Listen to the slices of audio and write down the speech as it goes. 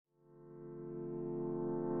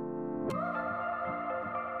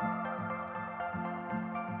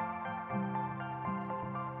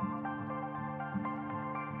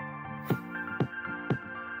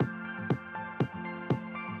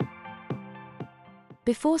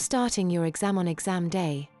Before starting your exam on exam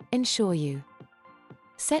day, ensure you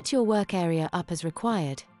set your work area up as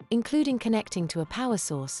required, including connecting to a power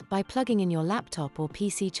source by plugging in your laptop or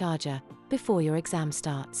PC charger before your exam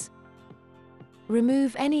starts.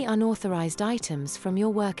 Remove any unauthorized items from your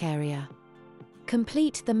work area.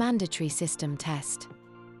 Complete the mandatory system test.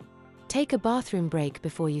 Take a bathroom break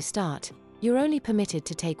before you start. You're only permitted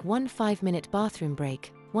to take one 5-minute bathroom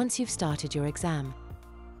break once you've started your exam.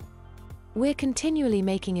 We're continually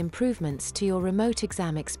making improvements to your remote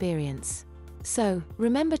exam experience. So,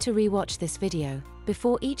 remember to re-watch this video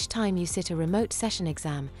before each time you sit a remote session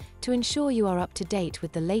exam to ensure you are up to date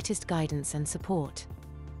with the latest guidance and support.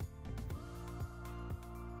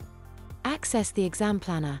 Access the exam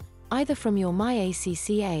planner either from your My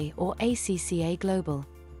ACCA or ACCA Global.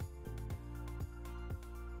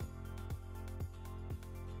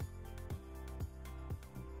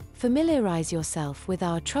 Familiarize yourself with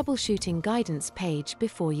our troubleshooting guidance page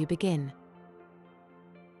before you begin.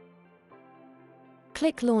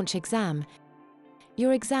 Click Launch Exam.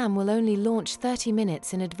 Your exam will only launch 30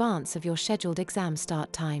 minutes in advance of your scheduled exam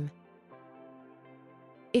start time.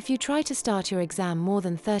 If you try to start your exam more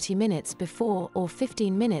than 30 minutes before or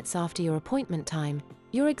 15 minutes after your appointment time,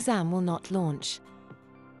 your exam will not launch.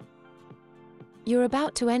 You're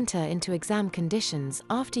about to enter into exam conditions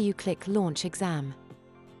after you click Launch Exam.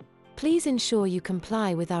 Please ensure you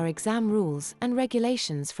comply with our exam rules and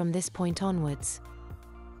regulations from this point onwards.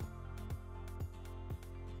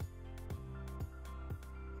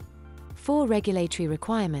 For regulatory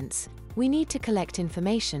requirements, we need to collect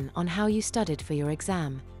information on how you studied for your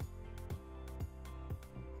exam.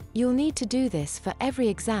 You'll need to do this for every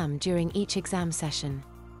exam during each exam session.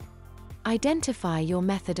 Identify your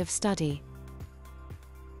method of study.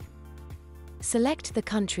 Select the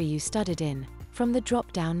country you studied in from the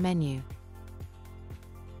drop-down menu.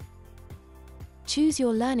 Choose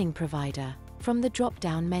your learning provider from the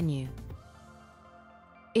drop-down menu.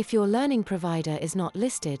 If your learning provider is not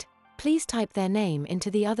listed, please type their name into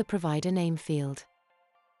the Other Provider name field.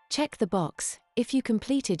 Check the box if you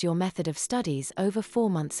completed your method of studies over 4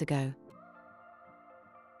 months ago.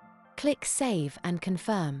 Click Save and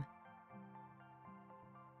Confirm.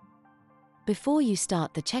 Before you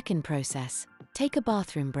start the check-in process, take a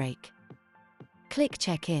bathroom break. Click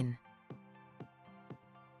Check-in.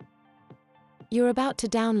 You're about to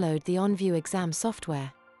download the OnView exam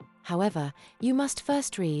software. However, you must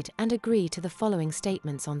first read and agree to the following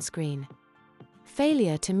statements on screen.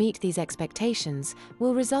 Failure to meet these expectations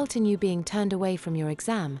will result in you being turned away from your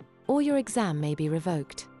exam, or your exam may be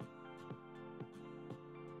revoked.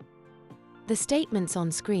 The statements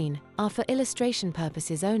on screen are for illustration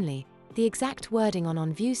purposes only. The exact wording on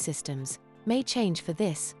OnView systems may change for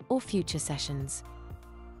this or future sessions.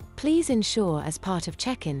 Please ensure as part of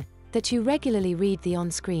check-in that you regularly read the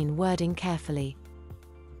on-screen wording carefully.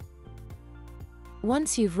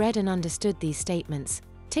 Once you've read and understood these statements,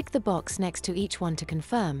 tick the box next to each one to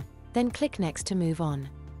confirm, then click Next to move on.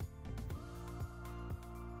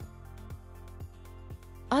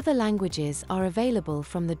 Other languages are available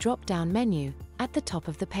from the drop-down menu at the top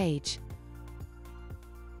of the page.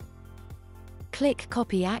 Click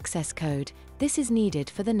Copy Access Code. This is needed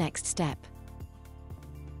for the next step.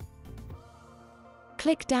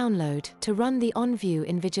 Click Download to run the OnView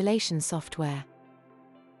invigilation software.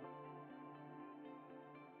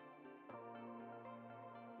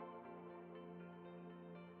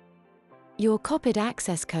 Your copied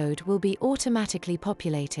access code will be automatically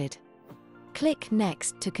populated. Click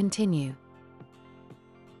Next to continue.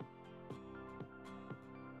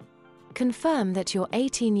 Confirm that you're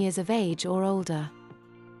 18 years of age or older.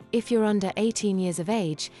 If you're under 18 years of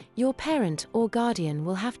age, your parent or guardian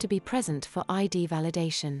will have to be present for ID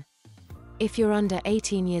validation. If you're under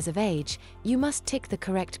 18 years of age, you must tick the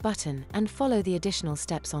correct button and follow the additional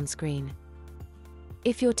steps on screen.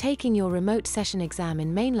 If you're taking your remote session exam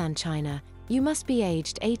in mainland China, you must be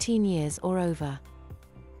aged 18 years or over.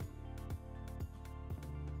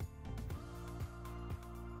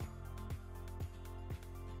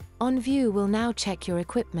 OnView will now check your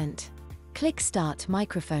equipment. Click Start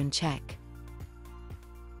Microphone Check.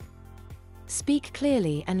 Speak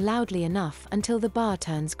clearly and loudly enough until the bar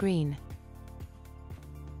turns green.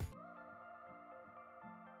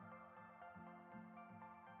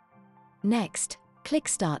 Next, click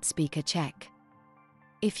Start Speaker Check.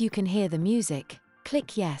 If you can hear the music,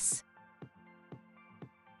 click Yes.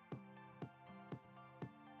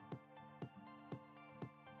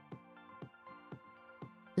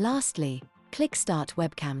 Lastly, click Start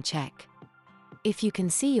Webcam Check. If you can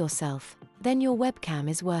see yourself, then your webcam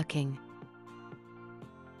is working.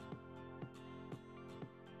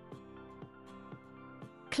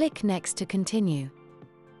 Click Next to continue.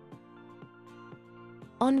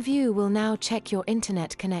 On View will now check your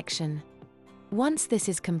internet connection. Once this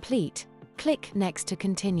is complete, click Next to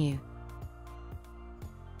continue.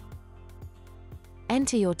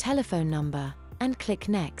 Enter your telephone number and click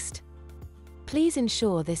Next. Please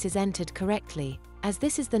ensure this is entered correctly, as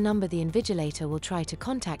this is the number the invigilator will try to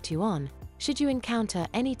contact you on, should you encounter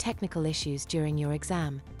any technical issues during your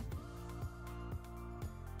exam.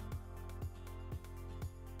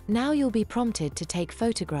 Now you'll be prompted to take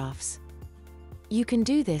photographs. You can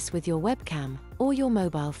do this with your webcam or your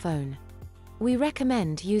mobile phone. We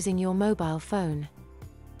recommend using your mobile phone.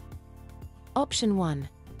 Option 1.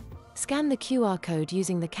 Scan the QR code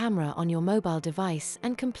using the camera on your mobile device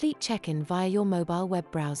and complete check-in via your mobile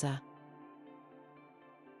web browser.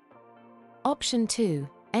 Option 2.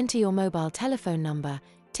 Enter your mobile telephone number,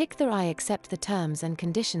 tick the I accept the terms and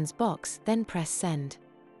conditions box, then press send.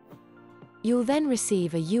 You'll then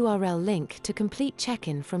receive a URL link to complete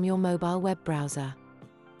check-in from your mobile web browser.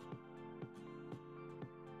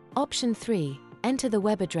 Option 3. Enter the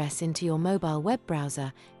web address into your mobile web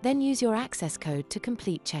browser, then use your access code to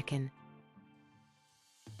complete check-in.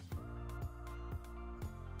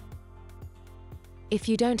 If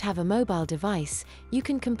you don't have a mobile device, you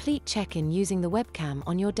can complete check-in using the webcam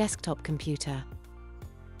on your desktop computer.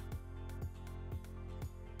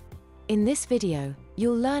 In this video,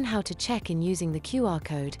 you'll learn how to check in using the QR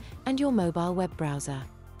code and your mobile web browser.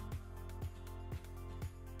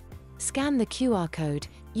 Scan the QR code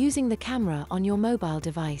using the camera on your mobile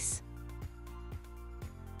device.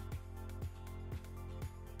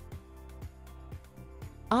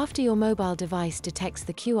 After your mobile device detects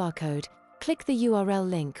the QR code, click the URL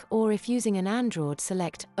link, or if using an Android,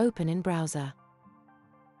 select Open in Browser.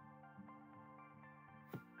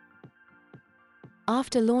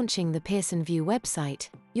 After launching the Pearson VUE website,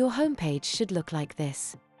 your homepage should look like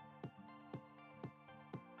this.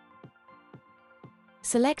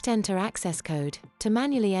 Select Enter Access Code to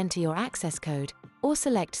manually enter your access code, or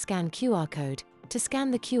select Scan QR Code to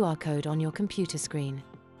scan the QR code on your computer screen.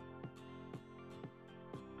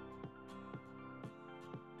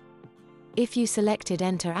 If you selected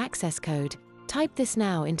Enter Access Code, type this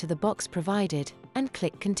now into the box provided and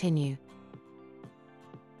click Continue.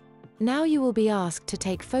 Now you will be asked to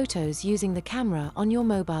take photos using the camera on your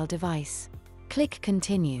mobile device. Click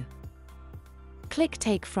Continue. Click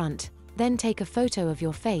Take Front, then take a photo of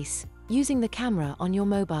your face using the camera on your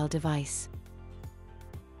mobile device.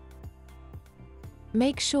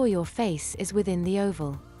 Make sure your face is within the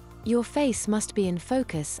oval. Your face must be in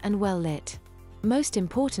focus and well lit. Most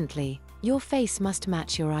importantly, your face must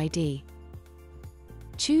match your ID.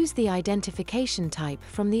 Choose the identification type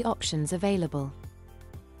from the options available.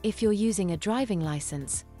 If you're using a driving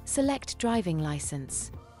license, select Driving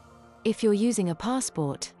License. If you're using a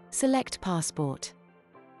passport, select Passport.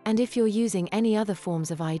 And if you're using any other forms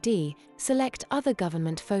of ID, select Other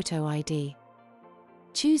Government Photo ID.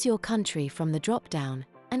 Choose your country from the drop-down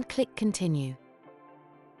and click Continue.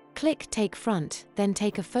 Click Take Front, then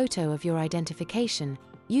take a photo of your identification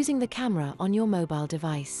using the camera on your mobile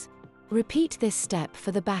device. Repeat this step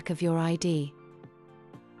for the back of your ID.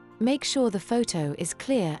 Make sure the photo is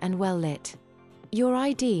clear and well lit. Your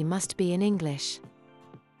ID must be in English.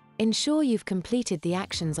 Ensure you've completed the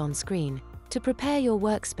actions on screen to prepare your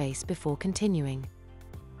workspace before continuing.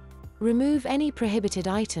 Remove any prohibited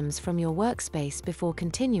items from your workspace before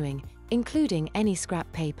continuing, including any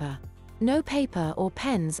scrap paper. No paper or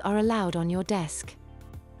pens are allowed on your desk.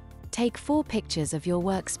 Take 4 pictures of your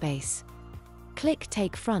workspace. Click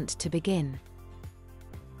Take Front to begin.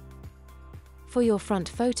 For your front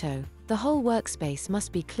photo, the whole workspace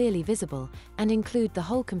must be clearly visible and include the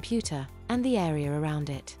whole computer and the area around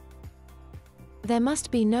it. There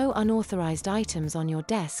must be no unauthorized items on your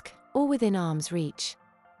desk or within arm's reach.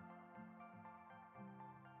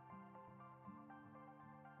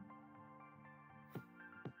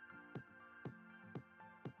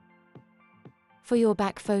 For your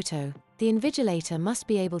back photo, the invigilator must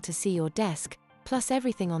be able to see your desk, plus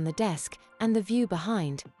everything on the desk, and the view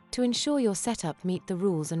behind, to ensure your setup meet the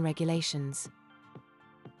rules and regulations.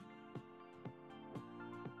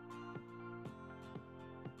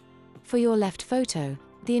 For your left photo,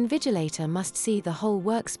 the invigilator must see the whole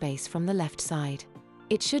workspace from the left side.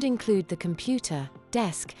 It should include the computer,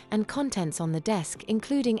 desk, and contents on the desk,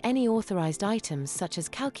 including any authorized items such as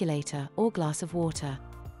calculator or glass of water.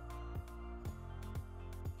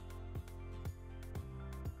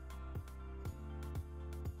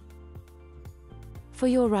 For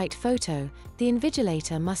your right photo, the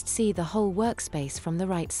invigilator must see the whole workspace from the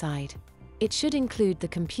right side. It should include the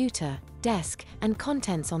computer, desk, and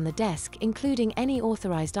contents on the desk, including any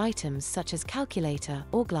authorized items such as calculator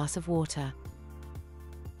or glass of water.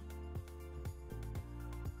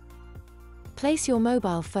 Place your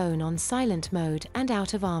mobile phone on silent mode and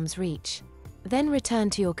out of arm's reach. Then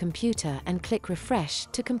return to your computer and click Refresh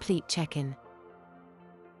to complete check-in.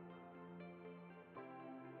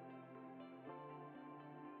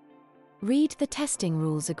 Read the testing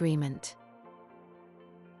rules agreement.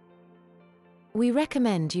 We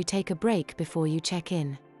recommend you take a break before you check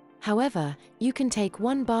in. However, you can take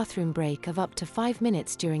one bathroom break of up to 5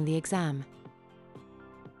 minutes during the exam.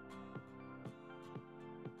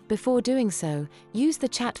 Before doing so, use the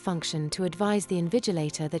chat function to advise the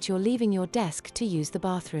invigilator that you're leaving your desk to use the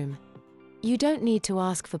bathroom. You don't need to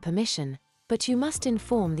ask for permission, but you must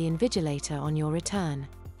inform the invigilator on your return.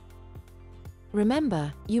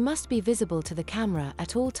 Remember, you must be visible to the camera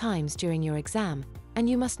at all times during your exam, and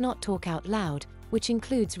you must not talk out loud, which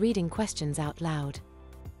includes reading questions out loud.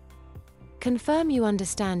 Confirm you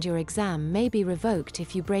understand your exam may be revoked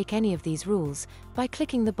if you break any of these rules by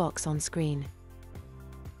clicking the box on screen.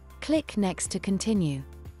 Click Next to continue.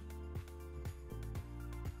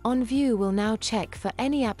 OnView will now check for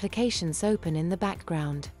any applications open in the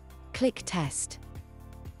background. Click Test.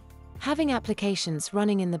 Having applications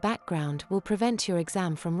running in the background will prevent your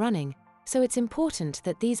exam from running, so it's important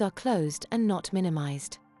that these are closed and not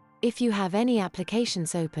minimized. If you have any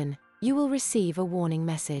applications open, you will receive a warning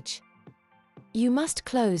message. You must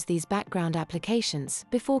close these background applications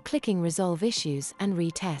before clicking Resolve Issues and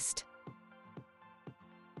retest.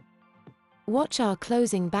 Watch our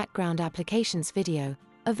Closing Background Applications video,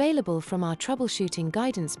 available from our troubleshooting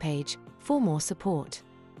guidance page, for more support.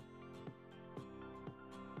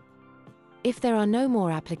 If there are no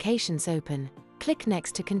more applications open, click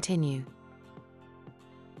Next to continue.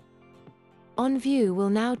 OnView will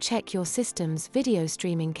now check your system's video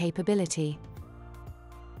streaming capability.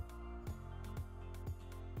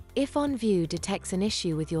 If OnView detects an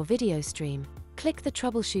issue with your video stream, click the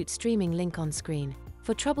Troubleshoot Streaming link on screen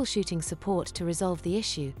for troubleshooting support to resolve the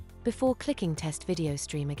issue, before clicking Test Video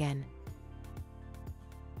Stream again.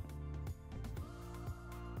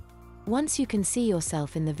 Once you can see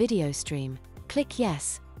yourself in the video stream, click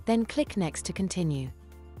Yes, then click Next to continue.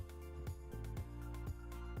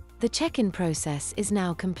 The check-in process is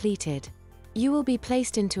now completed. You will be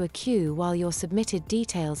placed into a queue while your submitted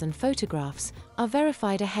details and photographs are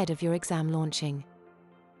verified ahead of your exam launching.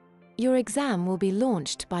 Your exam will be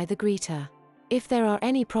launched by the greeter. If there are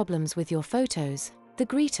any problems with your photos, the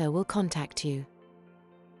greeter will contact you.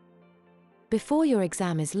 Before your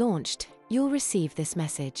exam is launched, you'll receive this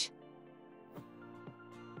message.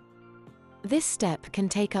 This step can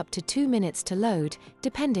take up to 2 minutes to load,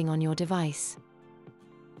 depending on your device.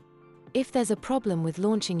 If there's a problem with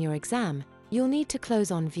launching your exam, you'll need to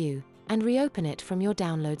close OnView and reopen it from your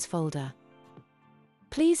Downloads folder.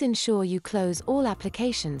 Please ensure you close all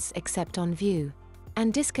applications except OnView,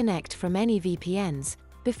 and disconnect from any VPNs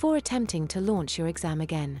before attempting to launch your exam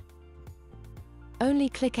again. Only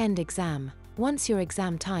click End Exam once your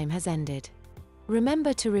exam time has ended.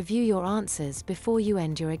 Remember to review your answers before you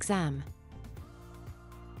end your exam.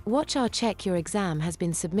 Watch our Check Your Exam Has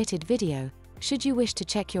Been Submitted video should you wish to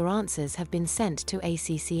check your answers have been sent to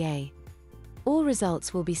ACCA. All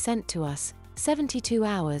results will be sent to us 72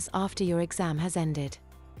 hours after your exam has ended.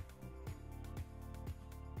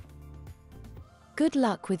 Good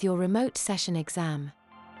luck with your remote session exam.